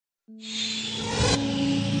It's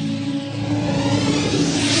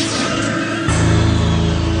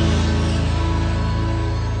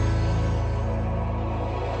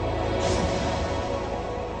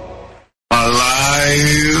alive!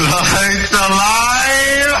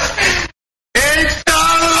 It's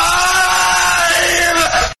alive!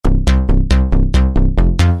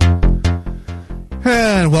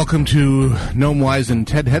 And welcome to Gnomewise and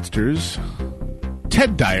Ted Headster's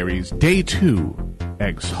TED Diaries, Day 2,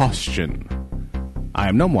 Exhaustion. I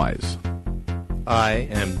am Gnomewise. I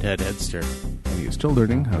am Ted Headster. And he is still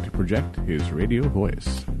learning how to project his radio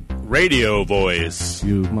voice. Radio voice.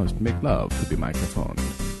 You must make love to the microphone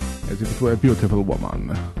as if it were a beautiful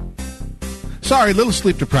woman. Sorry, a little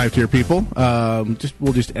sleep deprived here, people.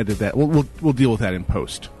 We'll just edit that. We'll deal with that in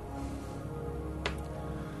post.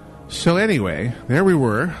 So anyway, there we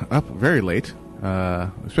were, up very late.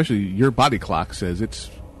 Especially your body clock says it's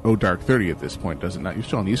dark 30 at this point, does it not? You're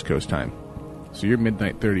still on East Coast time, so you're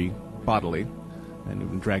midnight 30 bodily, and you've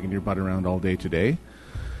been dragging your butt around all day today.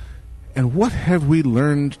 And what have we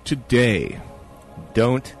learned today?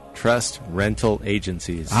 Don't trust rental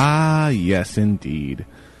agencies. Ah, yes, indeed.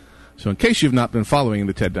 So in case you've not been following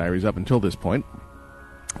the TED Diaries up until this point,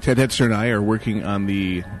 Ted Headster and I are working on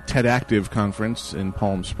the TED Active conference in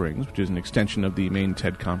Palm Springs, which is an extension of the main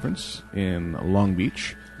TED conference in Long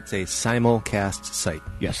Beach. It's a simulcast site.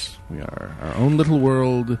 Yes, we are our own little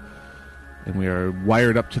world, and we are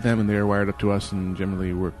wired up to them, and they are wired up to us, and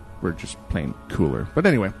generally we're just plain cooler. But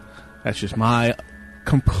anyway, that's just my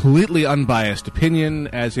completely unbiased opinion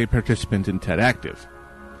as a participant in TED Active.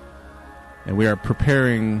 And we are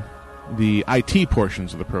preparing the IT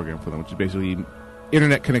portions of the program for them, which is basically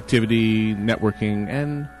internet connectivity, networking,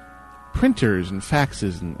 and printers and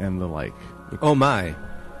faxes and the like. Oh, my.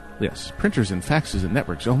 Yes, printers and faxes and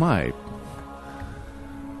networks. Oh, my.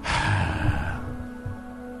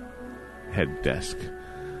 Head desk.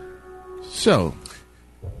 So,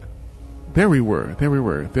 there we were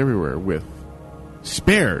with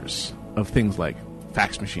spares of things like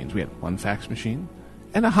fax machines. We had one fax machine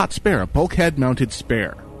and a hot spare, a bulkhead-mounted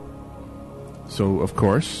spare. So, of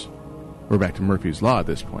course, we're back to Murphy's Law at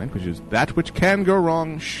this point, which is that which can go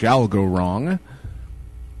wrong shall go wrong.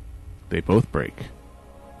 They both break.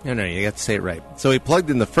 No, you got to say it right. So we plugged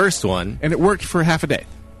in the first one. And it worked for half a day.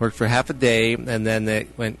 Worked for half a day, and then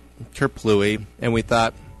it went kerplooey, and we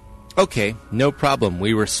thought, okay, no problem.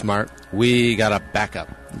 We were smart. We got a backup.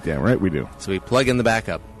 Damn right we do. So we plug in the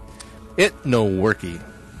backup. It no worky.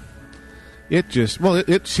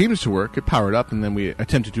 It seems to work. It powered up, and then we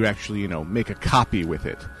attempted to actually, make a copy with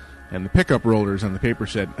it. And the pickup rollers on the paper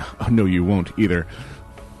said, oh, no, you won't either.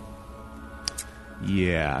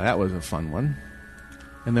 Yeah, that was a fun one.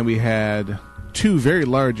 And then we had two very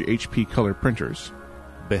large HP color printers.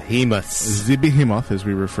 Behemoths. The Behemoth, as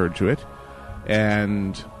we referred to it.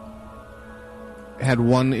 And had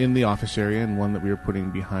one in the office area and one that we were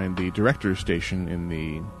putting behind the director's station in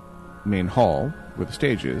the main hall where the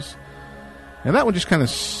stage is. And that one just kind of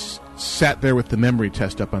sat there with the memory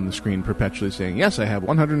test up on the screen perpetually saying, yes, I have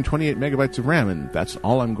 128 megabytes of RAM, and that's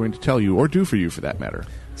all I'm going to tell you, or do for you for that matter.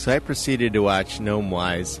 So I proceeded to watch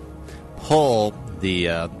Gnomewise pull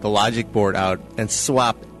the logic board out and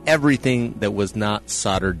swap everything that was not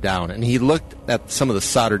soldered down. And he looked at some of the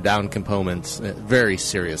soldered down components very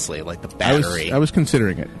seriously, like the battery. I was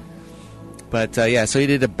considering it. But, so he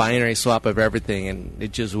did a binary swap of everything, and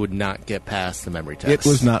it just would not get past the memory test. It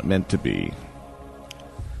was not meant to be.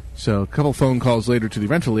 So a couple phone calls later to the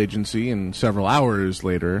rental agency, and several hours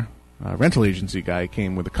later, a rental agency guy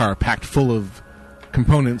came with a car packed full of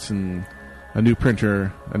components, and a new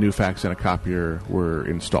printer, a new fax, and a copier were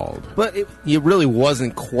installed. But it really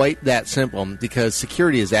wasn't quite that simple, because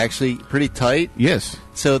security is actually pretty tight. Yes.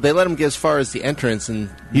 So they let him get as far as the entrance,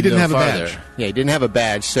 and he didn't have farther. a badge. Yeah, he didn't have a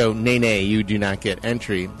badge, so nay, you do not get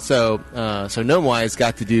entry. So Gnomewise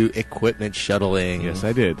got to do equipment shuttling. Yes,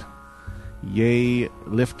 I did. Yay,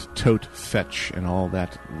 lift, tote, fetch, and all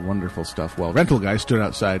that wonderful stuff. Well, rental guy stood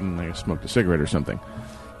outside and smoked a cigarette or something.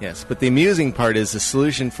 Yes, but the amusing part is the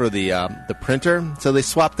solution for the printer. So they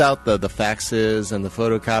swapped out the faxes and the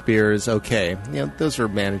photocopiers. Okay, those are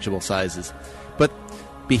manageable sizes. But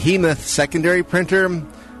Behemoth secondary printer,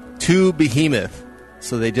 too behemoth.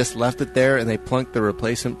 So they just left it there and they plunked the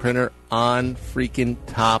replacement printer on freaking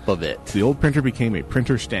top of it. The old printer became a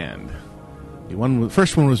printer stand. The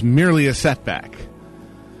first one was merely a setback.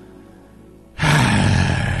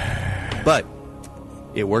 But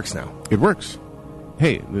it works now. It works.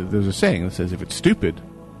 Hey, there's a saying that says if it's stupid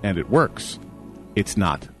and it works, it's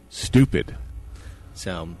not stupid.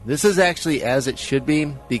 So this is actually as it should be,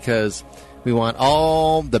 because we want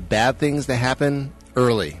all the bad things to happen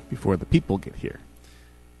early. before the people get here.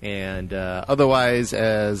 And otherwise,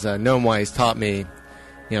 as Gnomewise taught me,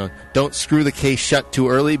 don't screw the case shut too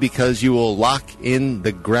early because you will lock in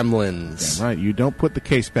the gremlins. Right, you don't put the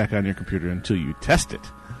case back on your computer until you test it,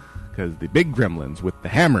 because the big gremlins with the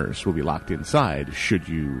hammers will be locked inside should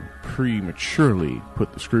you prematurely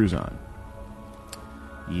put the screws on.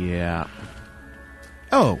 Yeah.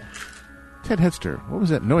 Oh, Ted Headster, what was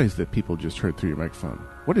that noise that people just heard through your microphone?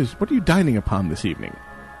 What are you dining upon this evening?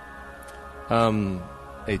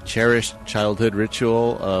 A cherished childhood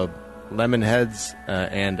ritual of lemon heads,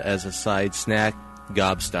 and as a side snack,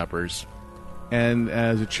 gobstoppers. And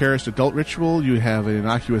as a cherished adult ritual, you have an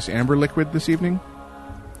innocuous amber liquid this evening?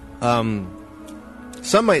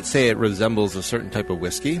 Some might say it resembles a certain type of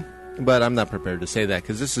whiskey, but I'm not prepared to say that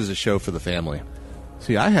because this is a show for the family.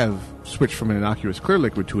 See, I have switched from an innocuous clear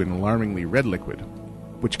liquid to an alarmingly red liquid,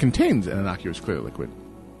 which contains an innocuous clear liquid,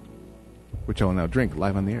 which I will now drink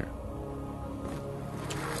live on the air.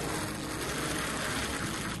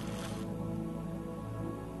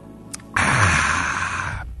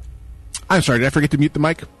 I'm sorry, did I forget to mute the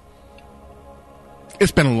mic?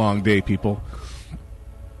 It's been a long day, people.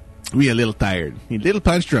 We a little tired. A little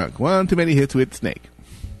punch drunk. One too many hits with Snake.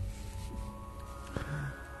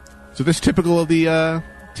 So this typical of the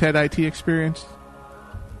TED IT experience?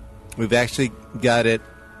 We've actually got it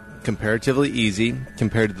comparatively easy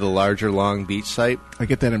compared to the larger Long Beach site. I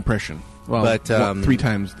get that impression. Well, But, 3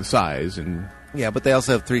 times the size and... Yeah, but they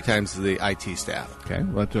also have 3 times the IT staff. Okay,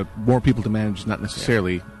 but more people to manage is not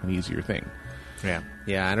necessarily an easier thing.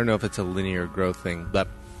 Yeah, I don't know if it's a linear growth thing, but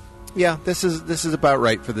yeah, this is about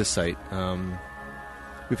right for this site.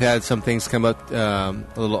 We've had some things come up a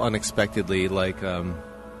little unexpectedly, like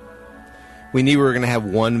we knew we were going to have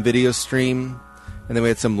one video stream, and then we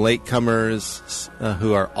had some latecomers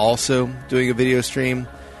who are also doing a video stream.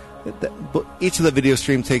 Each of the video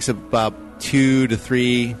streams takes about 2 to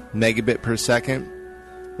 3 megabit per second,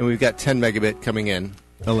 and we've got 10 megabit coming in.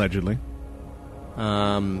 Allegedly.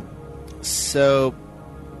 But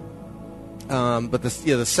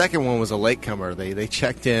the second one was a latecomer. They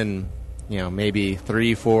checked in, maybe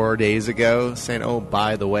 3-4 days ago, saying, "Oh,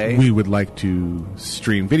 by the way, we would like to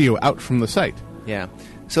stream video out from the site." Yeah,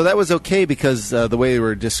 so that was okay because the way they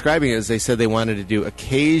were describing it is they said they wanted to do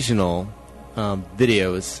occasional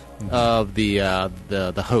videos of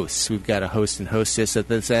the hosts. We've got a host and hostess at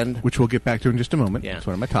this end, which we'll get back to in just a moment. Yeah. It's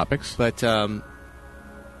one of my topics. But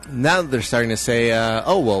now they're starting to say,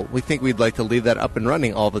 "Oh, well, we think we'd like to leave that up and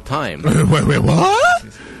running all the time." Wait, what?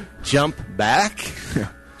 Jump back.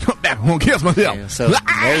 Jump back. I won't kill myself. Yeah, so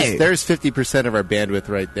there's 50% of our bandwidth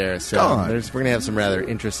right there. So we're going to have some rather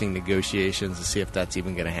interesting negotiations to see if that's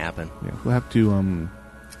even going to happen. Yeah, we'll have to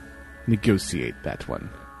negotiate that one.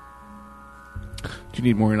 Do you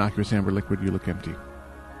need more innocuous amber liquid? You look empty.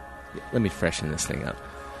 Let me freshen this thing up.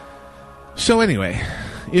 So anyway,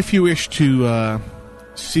 if you wish to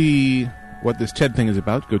see what this TED thing is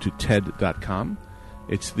about, go to TED.com.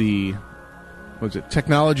 It's the,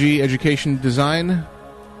 Technology Education Design?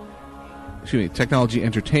 Technology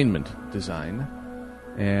Entertainment Design.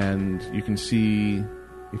 And you can see,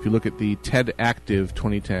 if you look at the TED Active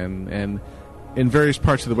 2010, and in various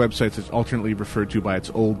parts of the websites, it's alternately referred to by its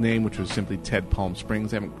old name, which was simply TED Palm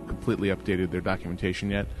Springs. They haven't completely updated their documentation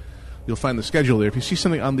yet. You'll find the schedule there. If you see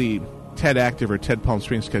something on the TED Active or TED Palm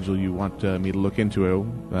Springs schedule you want me to look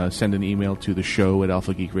into, send an email to the show at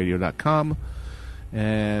alphageekradio.com,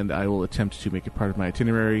 and I will attempt to make it part of my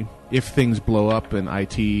itinerary. If things blow up and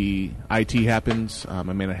IT happens, I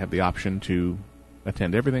may not have the option to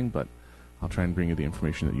attend everything, but I'll try and bring you the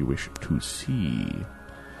information that you wish to see.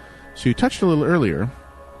 So you touched a little earlier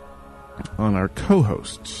on our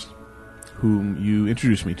co-hosts, whom you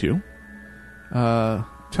introduced me to.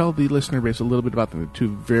 Tell the listener base a little bit about them. They're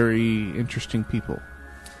 2 very interesting people.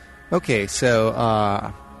 Okay, so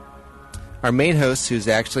our main host, who's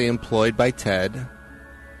actually employed by TED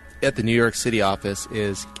at the New York City office,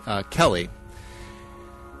 is Kelly.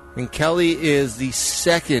 And Kelly is the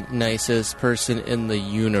second nicest person in the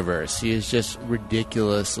universe. She is just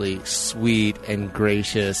ridiculously sweet and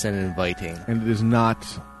gracious and inviting. And it is not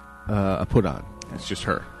a put-on. It's just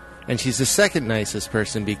her. And she's the second nicest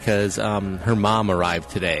person because her mom arrived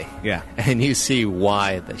today. Yeah. And you see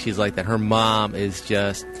why that she's like that. Her mom is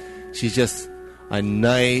she's just a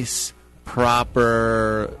nice,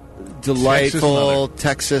 proper, delightful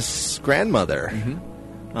Texas grandmother. Mm-hmm.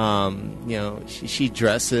 She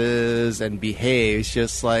dresses and behaves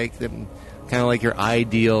just like kind of like your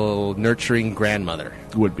ideal nurturing grandmother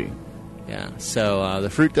would be. Yeah. So the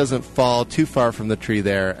fruit doesn't fall too far from the tree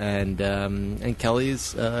there, and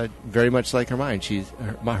Kelly's very much like her mom.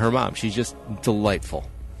 She's just delightful.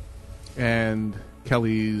 And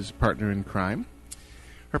Kelly's partner in crime?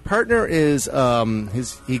 Her partner is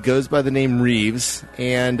he goes by the name Reeves,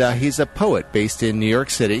 and he's a poet based in New York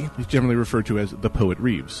City. He's generally referred to as the Poet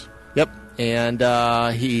Reeves. Yep, and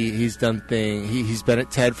he's done he's been at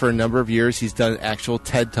TED for a number of years. He's done actual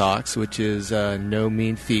TED Talks, which is no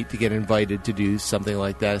mean feat to get invited to do something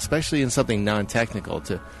like that, especially in something non-technical.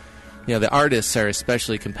 The artists are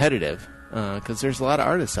especially competitive because there's a lot of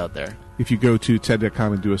artists out there. If you go to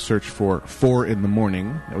TED.com and do a search for 4 in the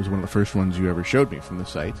Morning, that was one of the first ones you ever showed me from the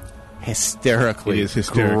site. Hysterically, it is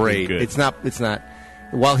hysterically great. Good. It's not.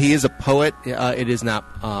 While he is a poet, it is not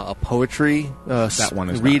a poetry that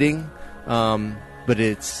one is reading, but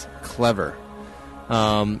it's clever.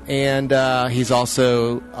 And he's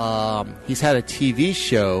also he's had a TV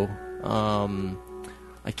show.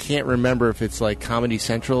 I can't remember if it's like Comedy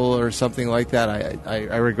Central or something like that.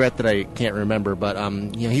 I regret that I can't remember, but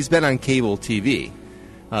he's been on cable TV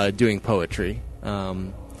doing poetry,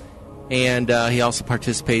 and he also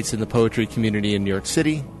participates in the poetry community in New York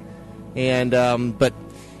City. And but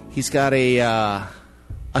he's got a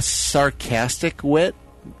sarcastic wit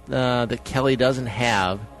that Kelly doesn't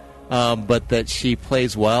have, but that she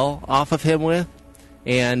plays well off of him with.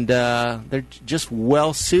 And they're just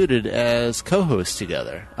well suited as co-hosts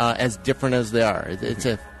together, as different as they are.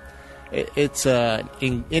 It's an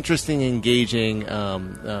interesting, engaging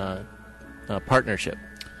partnership.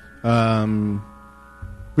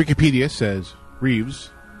 Wikipedia says Reeves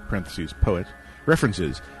 (parentheses poet)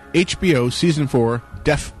 references HBO Season 4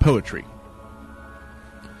 Deaf Poetry.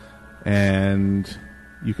 And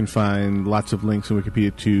you can find lots of links in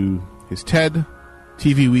Wikipedia to his TED,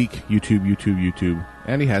 TV Week, YouTube,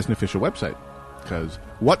 and he has an official website. Because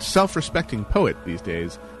what self-respecting poet these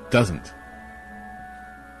days doesn't?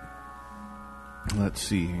 Let's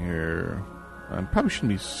see here. I probably shouldn't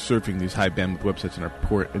be surfing these high-bandwidth websites in our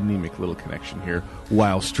poor, anemic little connection here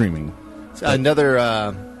while streaming. Another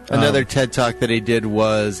TED Talk that he did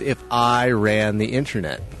was If I Ran the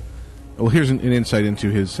Internet. Well, here's an insight into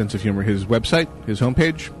his sense of humor. His website, his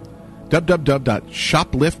homepage,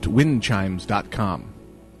 www.shopliftwindchimes.com.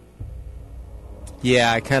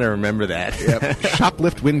 Yeah, I kind of remember that. Yep.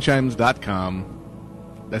 Shopliftwindchimes.com.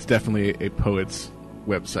 That's definitely a poet's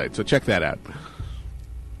website, so check that out.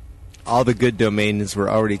 All the good domains were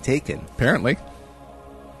already taken. Apparently.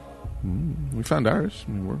 We found ours.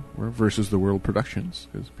 I mean, we're Versus the World Productions,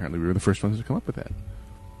 because apparently we were the first ones to come up with that.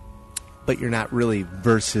 But you're not really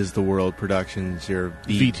Versus the World Productions. You're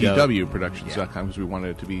VTWProductions.com, because we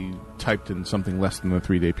wanted it to be typed in something less than a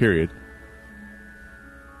 3-day period.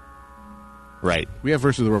 Right. We have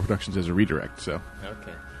Versus the World Productions as a redirect, so.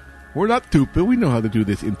 Okay. We're not stupid. We know how to do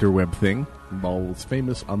this interweb thing. Balls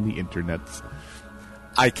famous on the internet.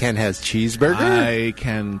 I Can has cheeseburger? I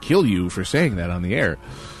can kill you for saying that on the air.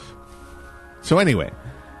 So anyway,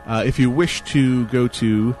 if you wish to go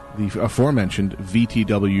to the aforementioned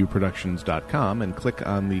VTWProductions.com and click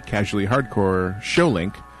on the Casually Hardcore show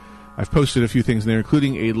link, I've posted a few things there,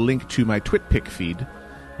 including a link to my TwitPic feed.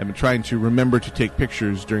 I've been trying to remember to take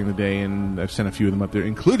pictures during the day, and I've sent a few of them up there,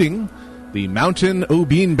 including the Mountain O'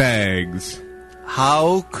 Bean Bags.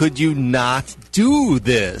 How could you not do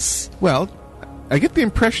this? Well, I get the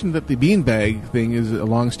impression that the beanbag thing is a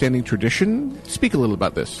long-standing tradition. Speak a little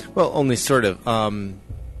about this. Well, only sort of.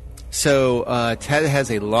 So TED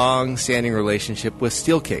has a long-standing relationship with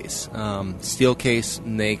Steelcase. Steelcase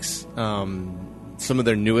makes some of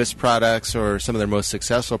their newest products or some of their most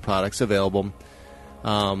successful products available.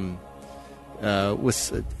 With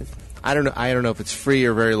I don't know if it's free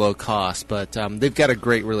or very low cost, but they've got a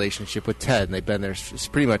great relationship with TED, and they've been there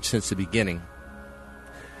pretty much since the beginning.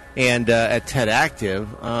 And at TED Active,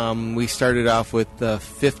 we started off with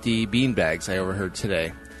 50 beanbags I overheard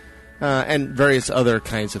today, and various other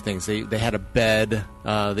kinds of things. They had a bed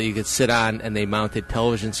that you could sit on, and they mounted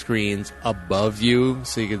television screens above you,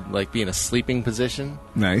 so you could like be in a sleeping position.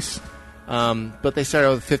 Nice. But they started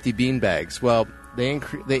with 50 beanbags. Well, they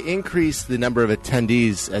increased the number of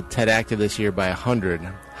attendees at TED Active this year by 100.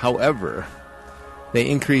 However, they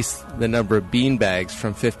increased the number of beanbags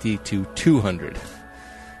from 50 to 200.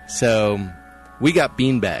 So we got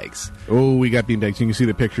beanbags. Oh, we got beanbags. You can see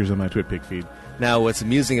the pictures on my TwitPic feed. Now, what's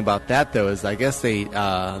amusing about that, though, is I guess they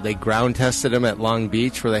ground tested them at Long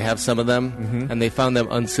Beach, where they have some of them, and they found them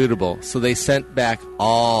unsuitable. So they sent back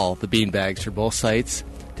all the beanbags for both sites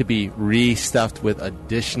to be restuffed with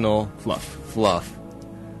additional fluff.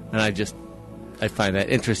 And I find that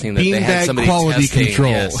interesting that they had somebody quality testing.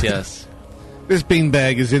 Control. Yes. This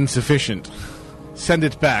beanbag is insufficient. Send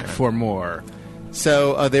it back for more.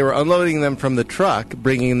 So they were unloading them from the truck,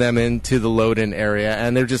 bringing them into the load-in area,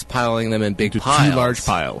 and they're just piling them in big piles. 2 large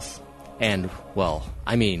piles. And, well,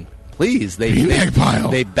 I mean, please,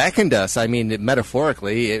 they beckoned us. I mean,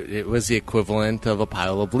 metaphorically, it was the equivalent of a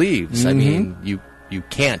pile of leaves. I mean, you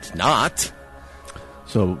can't not.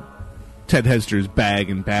 So Ted Hester's bag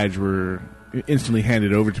and badge were instantly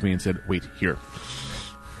handed over to me and said, wait, here.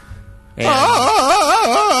 And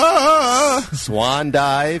swan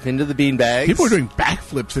dive into the beanbags. People are doing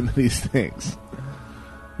backflips into these things.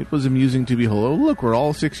 It was amusing to behold. Oh, look, we're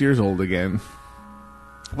all 6 years old again.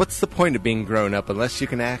 What's the point of being grown up unless you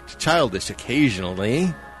can act childish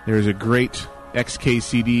occasionally? There's a great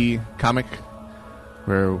XKCD comic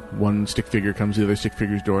where one stick figure comes to the other stick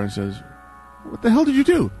figure's door and says, what the hell did you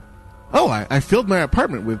do? Oh, I filled my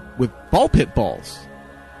apartment with ball pit balls.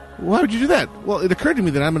 Why would you do that? Well, it occurred to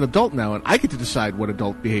me that I'm an adult now, and I get to decide what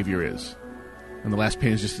adult behavior is. And the last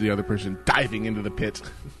pane is just the other person diving into the pit.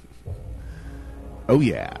 Oh,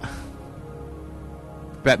 yeah.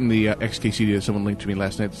 That in the XKCD that someone linked to me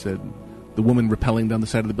last night said, the woman rappelling down the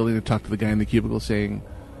side of the building to talk to the guy in the cubicle saying,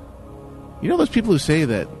 you know those people who say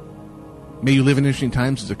that may you live in interesting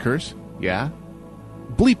times is a curse? Yeah?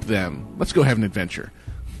 Bleep them. Let's go have an adventure.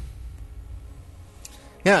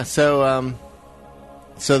 Yeah, so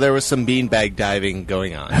there was some beanbag diving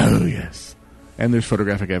going on. Oh, yes. And there's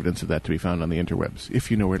photographic evidence of that to be found on the interwebs,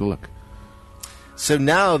 if you know where to look. So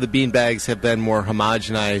now the beanbags have been more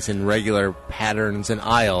homogenized in regular patterns and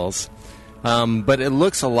aisles. But it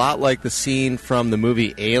looks a lot like the scene from the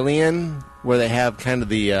movie Alien, where they have kind of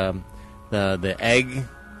the egg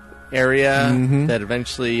area that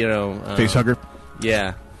eventually, Facehugger?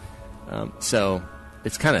 Yeah. So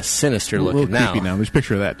it's kind of sinister A little looking now. creepy now. There's a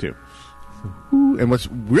picture of that, too. Ooh, and what's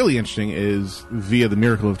really interesting is, via the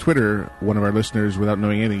miracle of Twitter, one of our listeners, without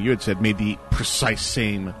knowing anything you had said, made the precise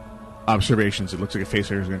same observations. It looks like a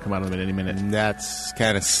facehugger is going to come out of them at any minute. And that's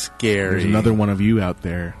kind of scary. There's another one of you out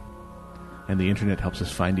there, and the internet helps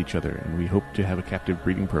us find each other, and we hope to have a captive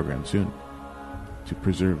breeding program soon to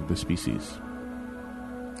preserve the species.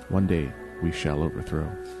 One day, we shall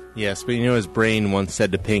overthrow. Yes, but his brain once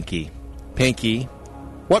said to Pinky, Pinky,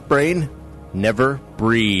 what brain? Never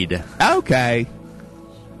breed. Okay.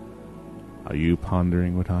 Are you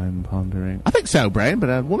pondering what I'm pondering? I think so, Brian,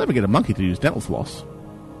 but we'll never get a monkey to use dental floss.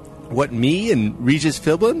 What, me and Regis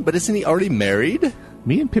Philbin? But isn't he already married?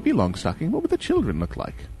 Me and Pippi Longstocking, what would the children look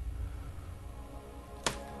like?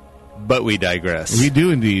 But we digress. We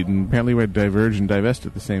do indeed, and apparently we diverge and divest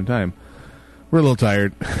at the same time. We're a little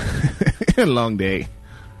tired. A long day.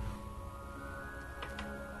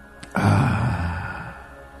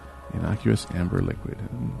 Innocuous amber liquid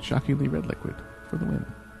and shockingly red liquid for the win.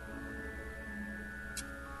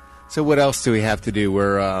 So what else do we have to do?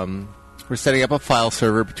 We're setting up a file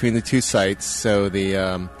server between the two sites. So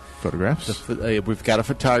the photographs. We've got a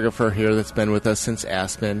photographer here that's been with us since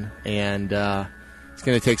Aspen, and it's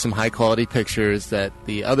going to take some high quality pictures that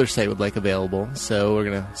the other site would like available. So we're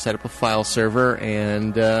going to set up a file server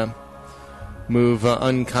and move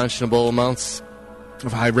unconscionable amounts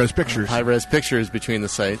of high-res pictures. High-res pictures between the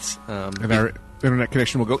sites. And our internet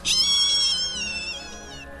connection will go.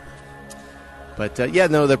 But,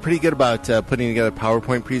 they're pretty good about putting together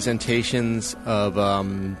PowerPoint presentations of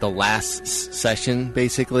the last session,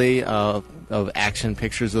 basically, of action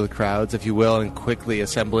pictures of the crowds, if you will, and quickly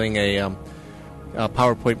assembling a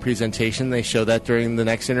PowerPoint presentation. They show that during the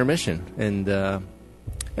next intermission. And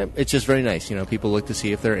it's just very nice. People look to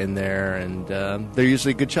see if they're in there, and they're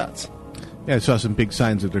usually good shots. Yeah, I saw some big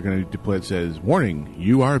signs that they're going to deploy that says, warning,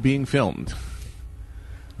 you are being filmed.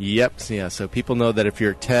 Yep. Yeah, so people know that if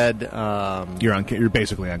you're Ted... You're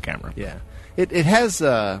basically on camera. Yeah. It has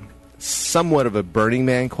somewhat of a Burning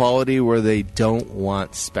Man quality where they don't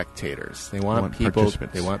want spectators. They want people...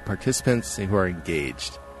 They want participants who are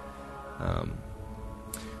engaged.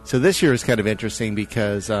 So this year is kind of interesting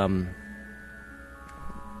because...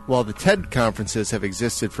 Well, the TED conferences have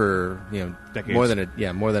existed for decades. more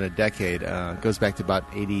than a decade. It goes back to about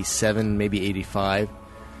 87, maybe 85.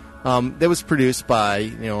 That was produced by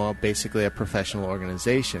basically a professional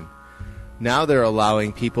organization. Now they're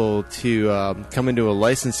allowing people to come into a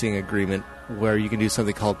licensing agreement where you can do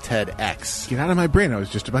something called TEDx. Get out of my brain! I was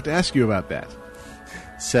just about to ask you about that.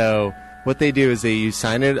 So what they do is you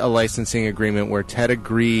sign a licensing agreement where TED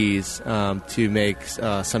agrees to make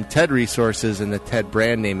some TED resources and the TED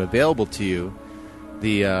brand name available to you.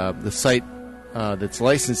 The site that's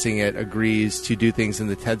licensing it agrees to do things in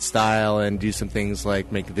the TED style and do some things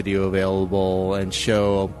like make the video available and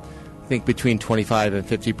show, I think, between 25 and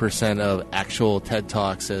 50% of actual TED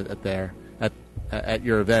Talks at at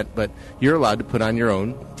your event, but you're allowed to put on your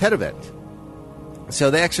own TED event.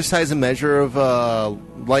 So they exercise a measure of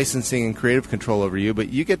licensing and creative control over you, but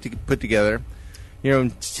you get to put together your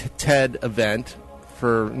own TED event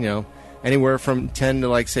for, anywhere from 10 to,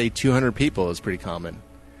 like, say, 200 people is pretty common.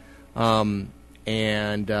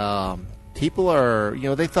 People are,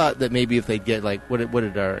 they thought that maybe if they'd get, like, what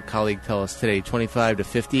did our colleague tell us today, 25 to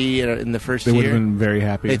 50 in the first year? They would have been very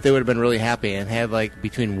happy. They would have been really happy and had, like,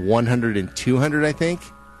 between 100 and 200, I think.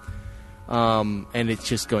 And it's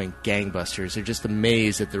just going gangbusters. They're just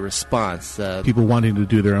amazed at the response. People wanting to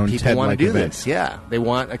do their own TED-like want to do events. this. Yeah. They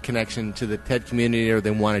want a connection to the TED community, or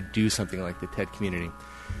they want to do something like the TED community.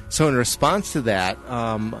 So in response to that,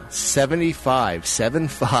 75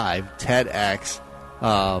 TEDx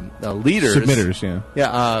leaders, submitters,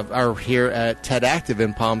 are here at TED Active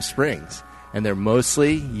in Palm Springs, and they're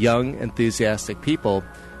mostly young, enthusiastic people,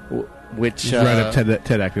 which right up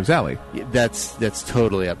TED Active's alley. That's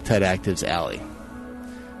totally up TED Active's alley.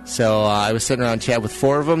 So I was sitting around chatting with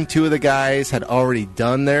 4 of them. 2 of the guys had already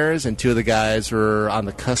done theirs, and 2 of the guys were on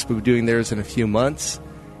the cusp of doing theirs in a few months.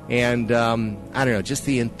 And I don't know, just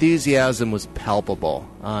the enthusiasm was palpable.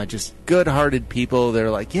 Just good-hearted people.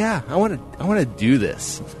 They're like, yeah, I want to do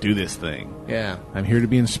this. Let's do this thing. Yeah, I'm here to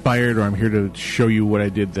be inspired, or I'm here to show you what I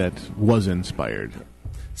did that was inspired.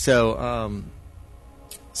 So,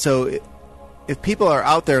 if people are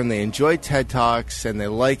out there and they enjoy TED Talks and they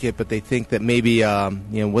like it, but they think that maybe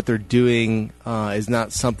what they're doing is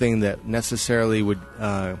not something that necessarily would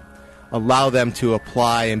allow them to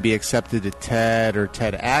apply and be accepted to TED or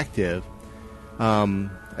TED Active,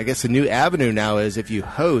 I guess a new avenue now is if you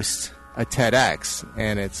host a TEDx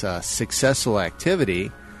and it's a successful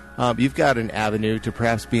activity, you've got an avenue to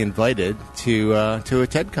perhaps be invited to a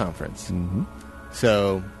TED conference. Mm-hmm.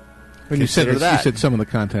 So, and you said that. You said some of the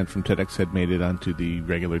content from TEDx had made it onto the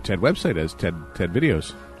regular TED website as TED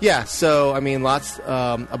videos. Yeah, so I mean, lots.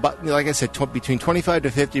 About, like I said, between 25 to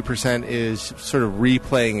 50% is sort of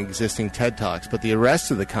replaying existing TED Talks, but the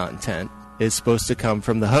rest of the content is supposed to come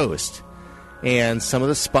from the host. And some of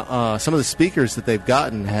the speakers that they've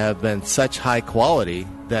gotten have been such high quality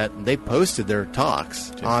that they posted their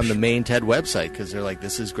talks on the main TED website because they're like,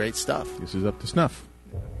 "This is great stuff. This is up to snuff."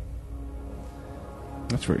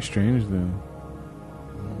 That's very strange. The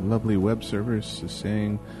lovely web service is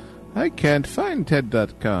saying, I can't find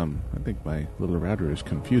TED.com. I think my little router is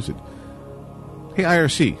confused. Hey,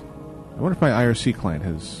 IRC. I wonder if my IRC client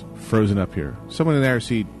has frozen up here. Someone in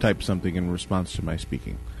IRC typed something in response to my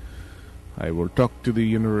speaking. I will talk to the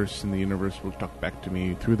universe, and the universe will talk back to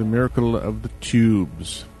me through the miracle of the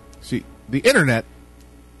tubes. See, the internet,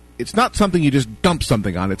 it's not something you just dump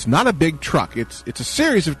something on. It's not a big truck. It's a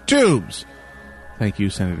series of tubes. Thank you,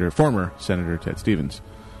 former Senator Ted Stevens.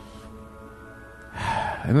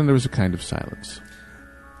 And then there was a kind of silence.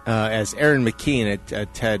 As Aaron McKean, a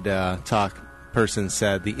TED Talk person,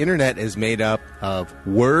 said, the internet is made up of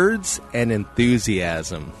words and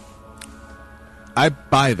enthusiasm. I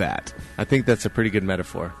buy that. I think that's a pretty good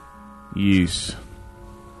metaphor. Yes.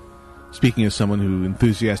 Speaking as someone who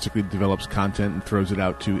enthusiastically develops content and throws it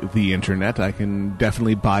out to the internet, I can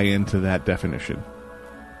definitely buy into that definition.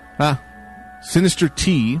 Sinister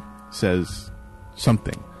T says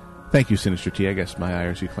something. Thank you, Sinister T. I guess my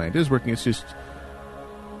IRC client is working. It's just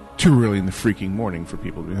too early in the freaking morning for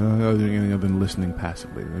people to be doing anything other than listening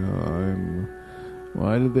passively.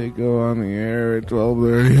 Why did they go on the air at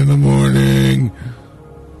 12:30 in the morning?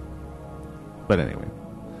 But anyway,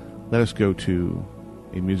 let us go to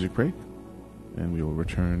a music break, and we will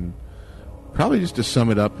return probably just to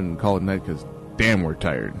sum it up and call it night, because damn, we're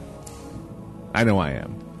tired. I know I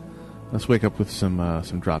am. Let's wake up with some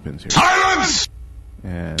drop-ins here. Silence!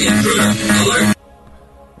 And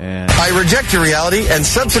I reject your reality and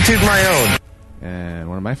substitute my own. And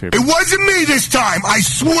one of my favorites. It wasn't me this time, I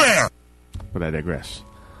swear! But I digress.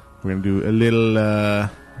 We're going to do a little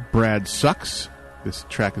Brad Sucks. This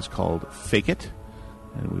track is called Fake It,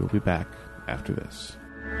 and we will be back after this.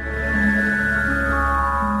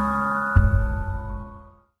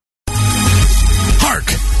 Hark!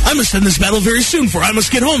 I must end this battle very soon, for I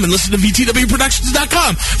must get home and listen to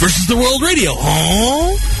VTWProductions.com versus the World Radio.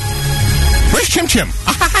 Oh? Where's Chim Chim?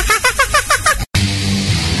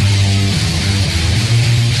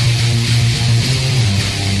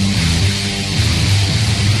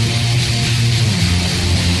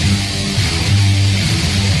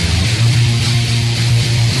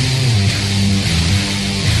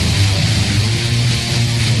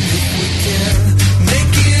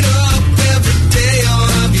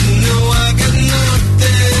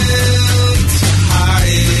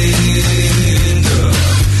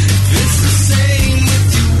 It's the same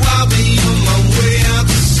with you.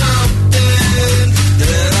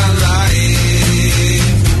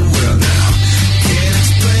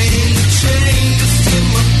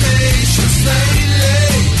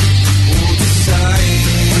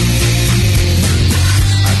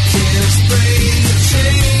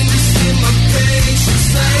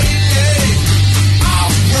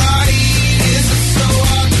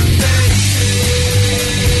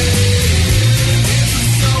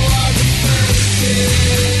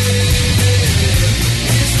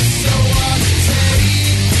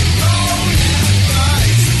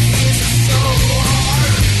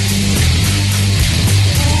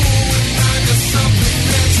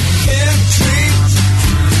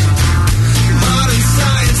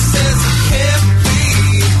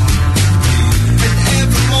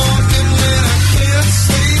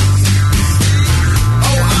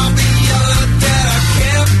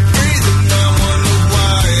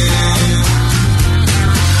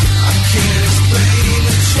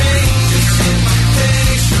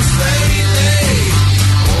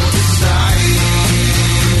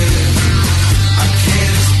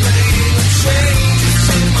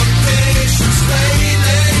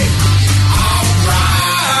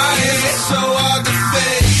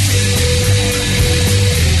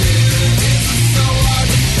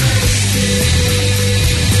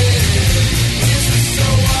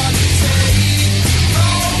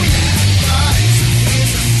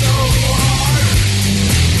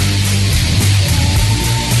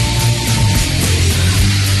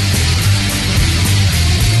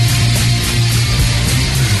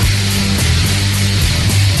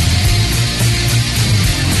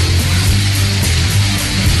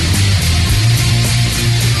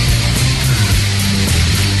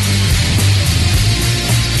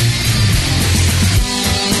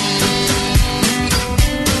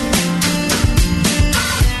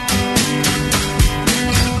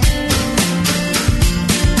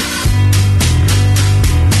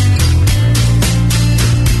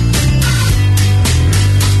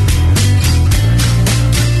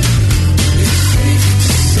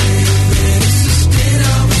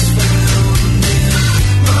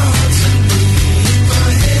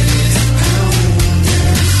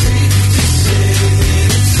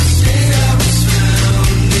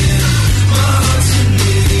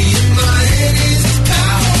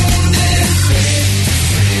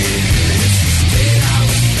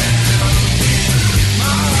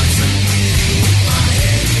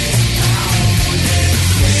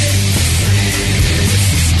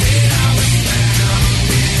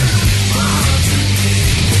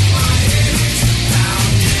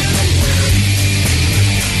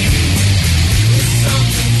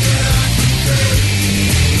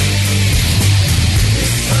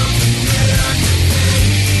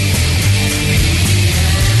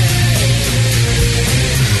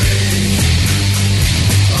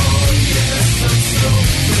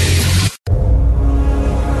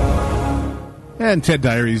 And Ted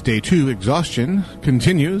Diaries Day 2 Exhaustion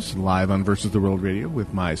continues live on Versus the World Radio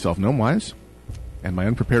with myself, Gnomewise, and my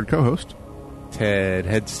unprepared co-host, Ted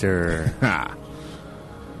Headster.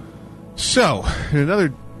 So, in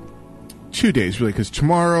another 2 days, really, because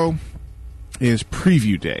tomorrow is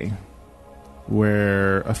preview day,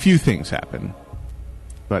 where a few things happen,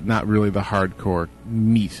 but not really the hardcore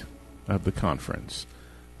meat of the conference.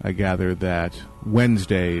 I gather that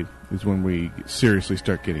Wednesday is when we seriously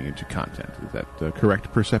start getting into content. Is that the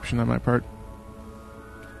correct perception on my part?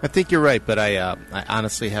 I think you're right, but I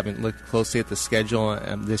honestly haven't looked closely at the schedule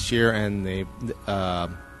this year, and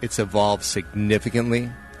it's evolved significantly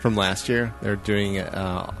from last year. They're doing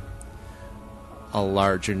a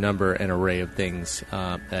larger number and array of things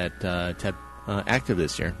at TED Active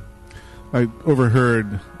this year. I overheard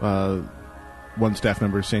one staff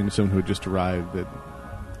member saying to someone who had just arrived that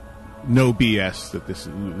no BS, that this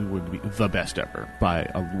would be the best ever by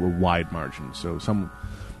a wide margin. So someone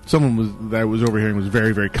that I was overhearing was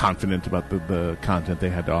very, very confident about the content they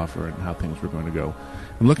had to offer and how things were going to go.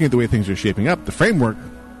 And looking at the way things are shaping up, the framework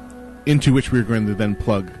into which we're going to then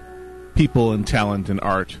plug people and talent and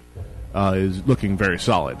art is looking very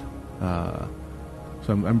solid. So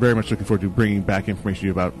I'm very much looking forward to bringing back information to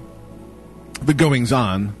you about the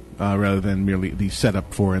goings-on rather than merely the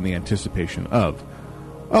setup for and the anticipation of.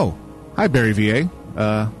 Oh, hi, Barry VA.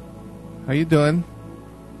 How you doing?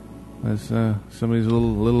 As somebody's a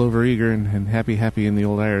little overeager and happy in the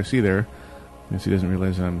old IRC there. I guess he doesn't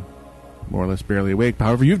realize I'm more or less barely awake.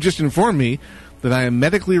 However, you've just informed me that I am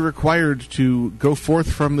medically required to go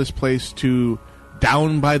forth from this place to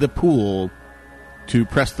down by the pool to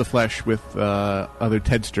press the flesh with other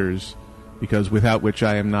Tedsters, because without which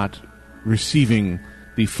I am not receiving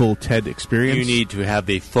the full TED experience. You need to have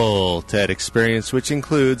the full TED experience, which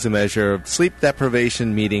includes a measure of sleep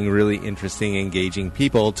deprivation, meeting really interesting, engaging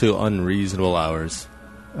people to unreasonable hours.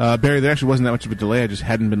 Barry, there actually wasn't that much of a delay. I just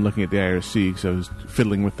hadn't been looking at the IRC because I was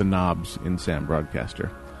fiddling with the knobs in Sam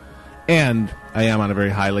Broadcaster. And I am on a very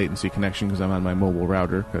high latency connection because I'm on my mobile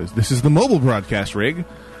router, because this is the mobile broadcast rig,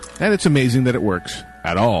 and it's amazing that it works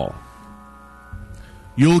at all.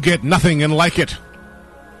 You'll get nothing and like it.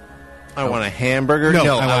 I want a hamburger.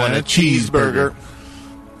 No, I want a cheeseburger.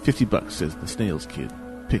 $50, says the Snails Kid.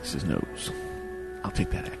 Picks his nose. I'll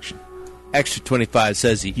take that action. Extra 25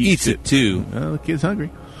 says he eats it too. Well, the kid's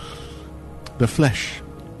hungry. The flesh,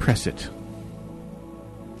 press it.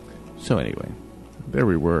 So anyway, there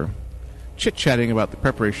we were, chit-chatting about the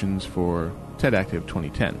preparations for TED Active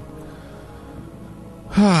 2010.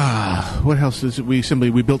 What else is it? We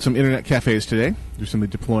built some internet cafes today. We're simply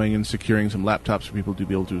deploying and securing some laptops for people to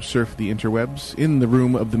be able to surf the interwebs in the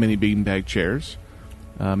room of the many beanbag chairs.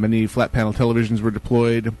 Many flat panel televisions were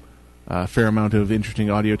deployed. A fair amount of interesting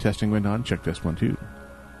audio testing went on. Check test 1, 2.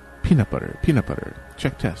 Peanut butter.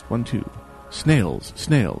 Check test 1, 2. Snails.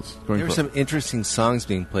 There were some interesting songs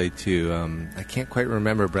being played too. I can't quite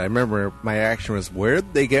remember, but I remember my reaction was,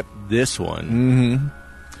 where'd they get this one? Mm-hmm.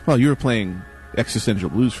 Well, you were playing Existential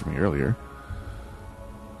Blues for me earlier.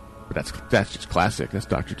 But that's just classic. That's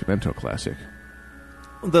Dr. Demento classic.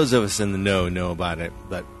 Well, those of us in the know about it,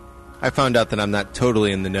 but I found out that I'm not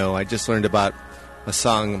totally in the know. I just learned about a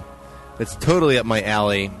song that's totally up my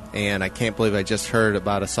alley, and I can't believe I just heard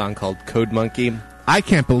about a song called Code Monkey. I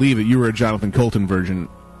can't believe that you were a Jonathan Colton virgin.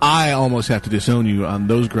 I almost have to disown you on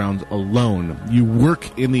those grounds alone. You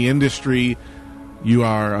work in the industry. You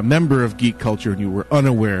are a member of geek culture, and you were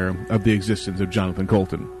unaware of the existence of Jonathan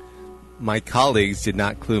Colton. My colleagues did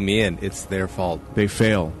not clue me in. It's their fault. They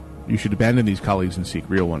fail. You should abandon these colleagues and seek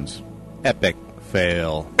real ones. Epic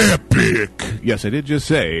fail. Epic! Yes, I did just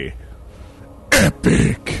say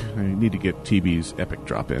epic. I need to get TB's epic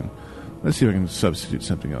drop in. Let's see if I can substitute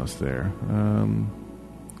something else there.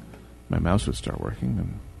 My mouse would start working.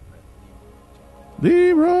 And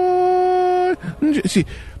Leroy! See,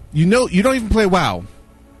 you don't even play WoW.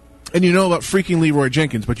 And you know about freaking Leroy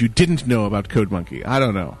Jenkins, but you didn't know about Code Monkey. I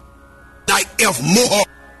don't know. I F more.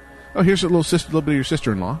 Oh, here's a little bit of your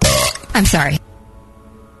sister-in-law. I'm sorry.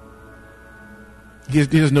 He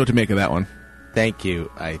doesn't know what to make of that one. Thank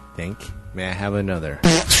you, I think. May I have another?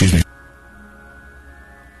 Excuse me.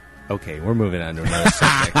 Okay, we're moving on to another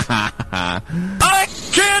subject. I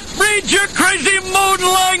can't read your crazy moon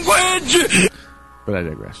language! But I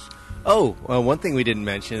digress. Oh, well, one thing we didn't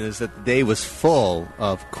mention is that the day was full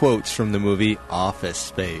of quotes from the movie Office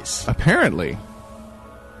Space. Apparently.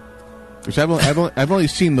 Which I've only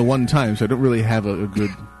seen the one time, so I don't really have a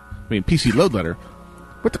good... I mean, PC Load Letter.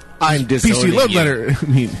 What the... I'm disowning PC Load you. Letter, I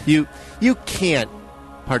mean... You can't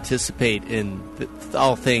participate in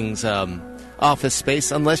all things Office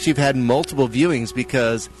Space unless you've had multiple viewings,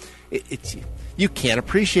 because You can't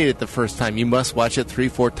appreciate it the first time. You must watch it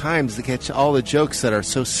 3-4 times to catch all the jokes that are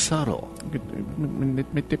so subtle.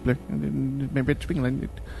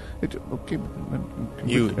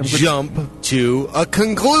 You jump to a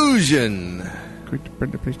conclusion.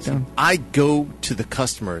 I go to the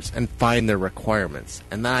customers and find their requirements,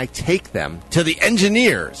 and then I take them to the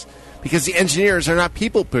engineers, because the engineers are not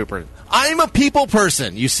people poopers. I'm a people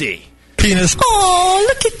person, you see. Penis. Oh,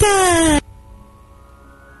 look at that.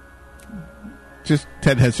 Just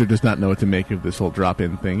Ted Hester does not know what to make of this whole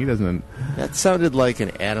drop-in thing. He doesn't. That sounded like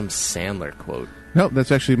an Adam Sandler quote. No,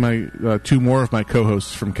 that's actually my two more of my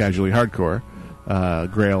co-hosts from Casually Hardcore,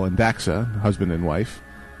 Grail and Daxa, husband and wife.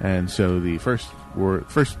 And so the first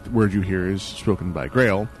word you hear is spoken by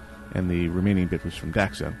Grail, and the remaining bit was from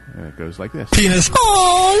Daxa, and it goes like this. Penis.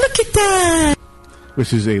 Oh, look at that.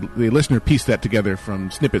 Which is the listener pieced that together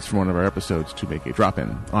from snippets from one of our episodes to make a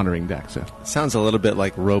drop-in honoring Daxa. Sounds a little bit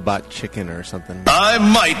like Robot Chicken or something. I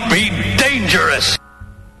might be dangerous.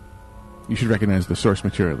 You should recognize the source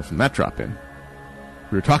material from that drop-in.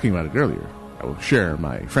 We were talking about it earlier. I will share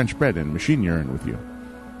my French bread and machine urine with you.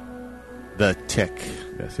 The Tick.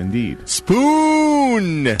 Yes, indeed.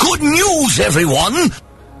 Spoon! Good news, everyone.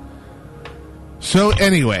 So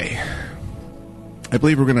anyway, I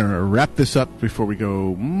believe we're going to wrap this up before we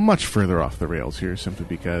go much further off the rails here, simply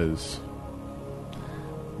because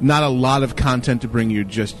not a lot of content to bring you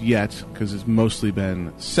just yet, because it's mostly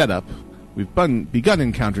been set up. We've begun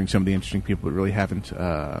encountering some of the interesting people, but really haven't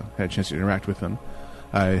had a chance to interact with them.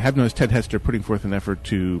 I have noticed Ted Hester putting forth an effort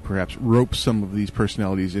to perhaps rope some of these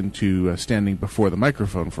personalities into standing before the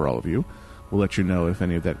microphone for all of you. We'll let you know if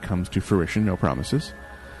any of that comes to fruition. No promises.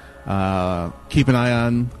 Keep an eye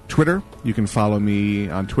on Twitter. You can follow me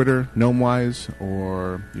on Twitter, Gnomewise,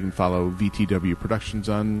 or you can follow VTW Productions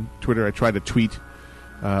on Twitter. I try to tweet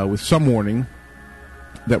with some warning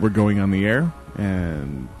that we're going on the air,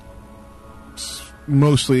 and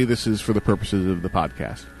mostly this is for the purposes of the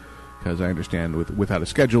podcast, because I understand without a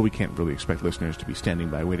schedule, we can't really expect listeners to be standing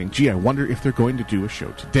by waiting. Gee, I wonder if they're going to do a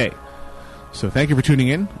show today. So thank you for tuning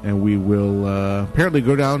in, and we will apparently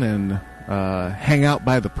go down and hang out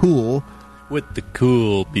by the pool with the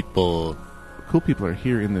cool people. Cool people are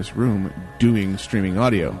here in this room doing streaming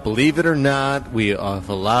audio. Believe it or not, we have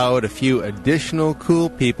allowed a few additional cool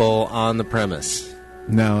people on the premise.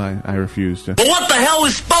 No, I refuse to. But what the hell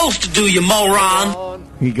is supposed to do, you moron?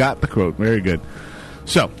 He got the quote. Very good.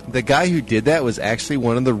 So the guy who did that was actually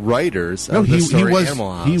one of the writers of the story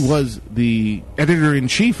Animal House. He was the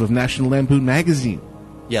editor-in-chief of National Lampoon magazine.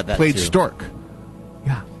 Yeah, that played too. Stork.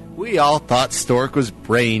 Yeah. We all thought Stork was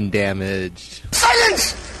brain damaged.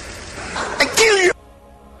 Silence! I kill you!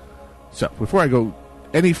 So, before I go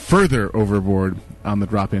any further overboard on the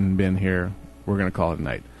drop-in bin here, we're going to call it a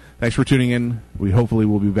night. Thanks for tuning in. We hopefully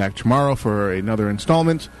will be back tomorrow for another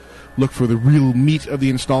installment. Look for the real meat of the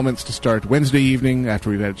installments to start Wednesday evening after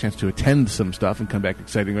we've had a chance to attend some stuff and come back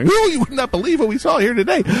exciting going, oh, you would not believe what we saw here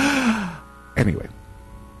today. Anyway,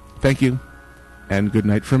 thank you, and good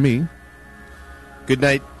night from me. Good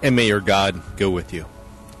night, and may your God go with you.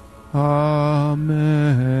 Amen.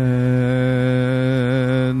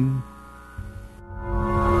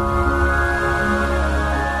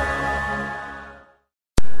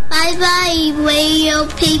 Bye-bye, radio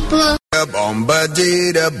people.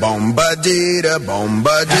 Bombadita, bombadita,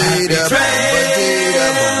 bombadita, bombadita,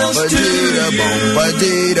 bombadita,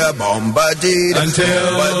 bombadita, bombadita, until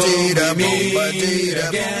we meet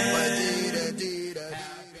again.